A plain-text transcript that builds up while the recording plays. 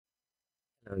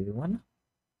Hello everyone,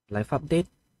 life update.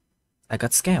 I got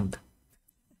scammed.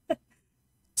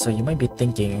 So you might be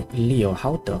thinking, Leo,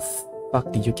 how the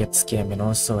fuck did you get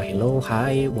scammed? So hello,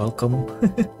 hi, welcome.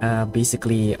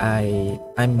 Basically,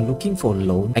 I'm looking for a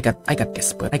loan. I got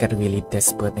desperate. I got really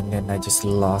desperate, and then I just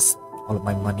lost all of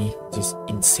my money. Just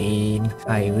insane.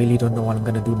 I really don't know what I'm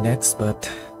gonna do next, but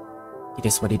it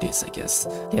is what it is, I guess.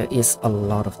 There is a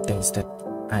lot of things that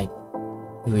I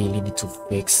really need to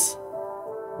fix.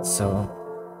 So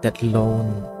that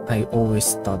loan, I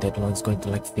always thought that loan is going to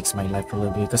like fix my life a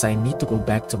little bit, because I need to go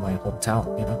back to my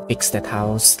hometown, fix that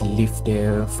house, live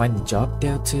there, find a job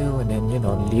there too, and then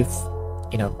live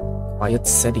in a quiet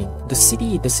setting. The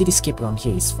cityscape around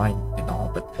here is fine and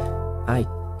all, but I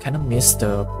kind of miss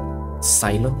the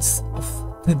silence of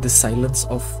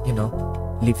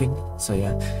living. So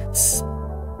yeah, it's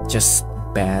just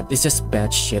bad. It's just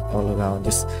bad shit all around,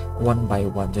 just one by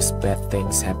one, just bad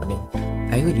things happening.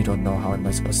 I really don't know how am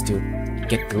I supposed to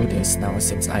get through this now,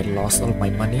 since I lost all my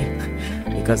money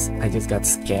because I just got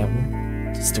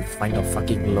scammed just to find a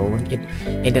fucking loan. It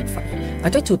ain't that funny. I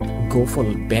tried to go for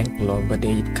a bank loan, but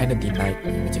they kind of denied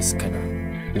me, which is kind of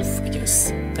oof, I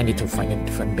guess. I need to find a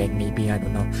different bank maybe, I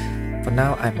don't know. For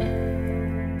now,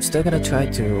 I'm still gonna try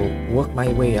to work my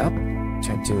way up,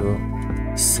 try to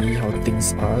see how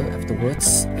things are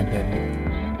afterwards, and then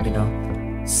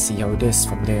see how it is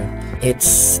from there.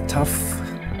 It's tough.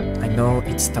 I know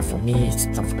it's tough for me, it's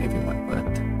tough for everyone, but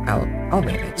I'll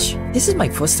manage. This is my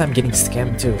first time getting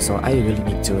scammed too, so I really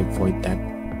need to avoid that,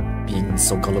 being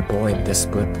so gullible and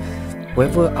desperate.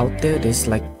 Whoever out there is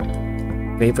like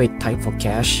very tight for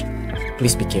cash,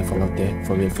 please be careful out there,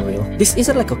 for real. This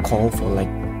isn't like a call for like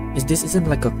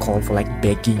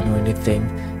begging or anything.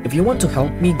 If you want to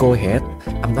help me, go ahead.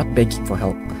 I'm not begging for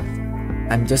help.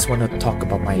 I just want to talk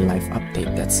about my life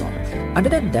update, that's all. Other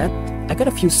than that, I got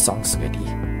a few songs ready.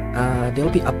 They'll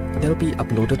be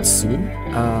uploaded soon,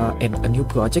 and a new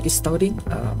project is starting.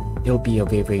 It'll be a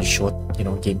very short,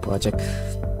 game project,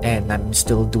 and I'm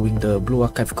still doing the Blue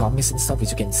Archive comics and stuff.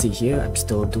 As you can see here, I'm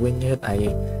still doing it.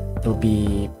 It'll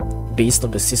be based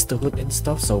on the sisterhood and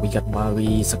stuff. So we got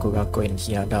Mari, Sakurako, and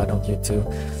Hiada down here too.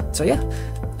 So yeah,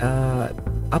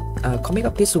 comic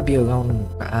updates will be around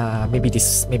maybe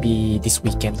this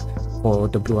weekend for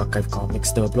the Blue Archive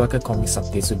comics. The Blue Archive comics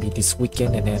updates will be this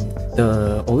weekend, and then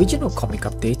the original comic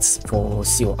updates for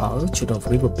COR, Children of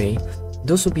River Bay,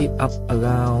 those will be up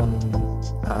around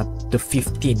the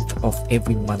 15th of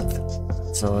every month.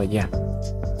 So yeah,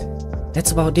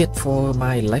 that's about it for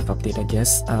my life update, I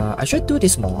guess. I should do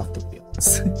this more often,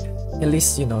 at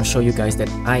least show you guys that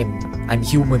I'm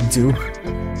human too.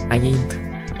 I ain't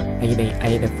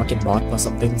a fucking bot or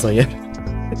something, so yeah.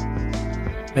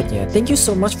 But yeah, thank you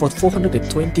so much for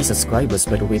 420 subscribers,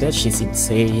 by the way. That shit's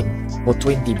insane.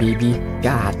 420, baby.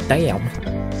 God damn.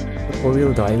 But for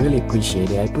real though, I really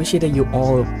appreciate it. I appreciate that you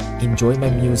all enjoy my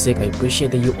music. I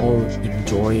appreciate that you all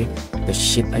enjoy the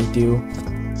shit I do.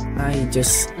 I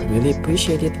just really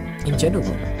appreciate it in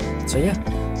general. So yeah,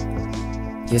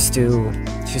 here's to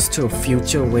a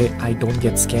future where I don't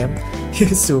get scammed.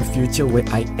 Here's to a future where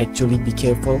I actually be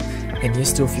careful, and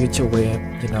here's to a future where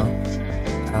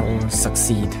I'll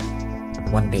succeed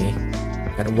one day.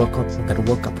 Gotta work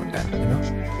up on that,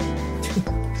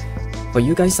 For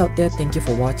you guys out there, thank you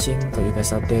for watching. For you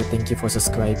guys out there, thank you for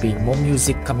subscribing. More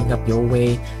music coming up your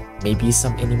way. Maybe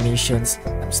some animations.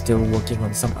 I'm still working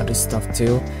on some other stuff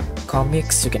too.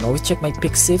 Comics, you can always check my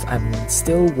Pixiv. I'm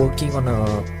still working on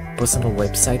a personal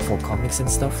website for comics and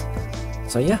stuff.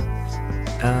 So yeah,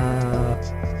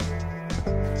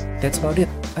 that's about it.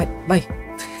 Alright, bye.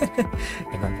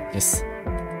 Hang on, yes.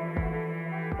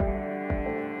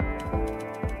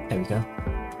 There we go.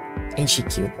 Ain't she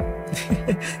cute?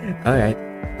 Alright,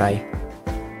 bye.